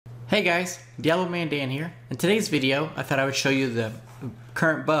Hey guys, DiabloManDan here. In today's video, I thought I would show you the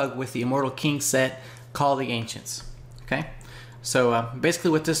current bug with the Immortal King set, Call of the Ancients. Okay, so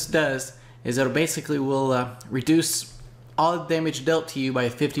basically what this does is it'll basically will reduce all the damage dealt to you by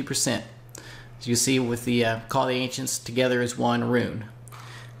 50%. As you see with the Call of the Ancients together as one rune.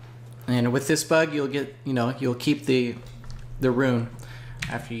 And with this bug, you'll get, you'll keep the rune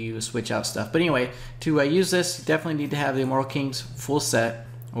after you switch out stuff. But anyway, to use this, you definitely need to have the Immortal King's full set,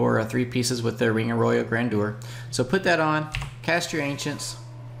 or 3 pieces with their Ring of Royal Grandeur. So put that on, cast your Ancients,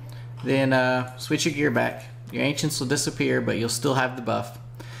 then switch your gear back. Your Ancients will disappear, but you'll still have the buff.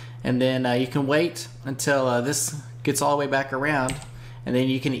 And then you can wait until this gets all the way back around, and then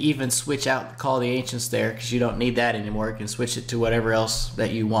you can even switch out the Call of the Ancients there, because you don't need that anymore. You can switch it to whatever else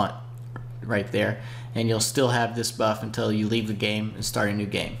that you want right there, and you'll still have this buff until you leave the game and start a new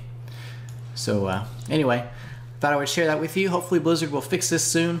game. So anyway, thought I would share that with you. Hopefully Blizzard will fix this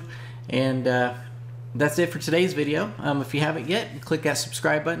soon. And that's it for today's video. If you haven't yet, click that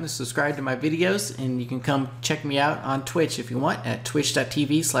subscribe button to subscribe to my videos, and you can come check me out on Twitch if you want at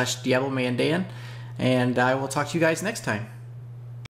twitch.tv/DiabloManDan. And I will talk to you guys next time.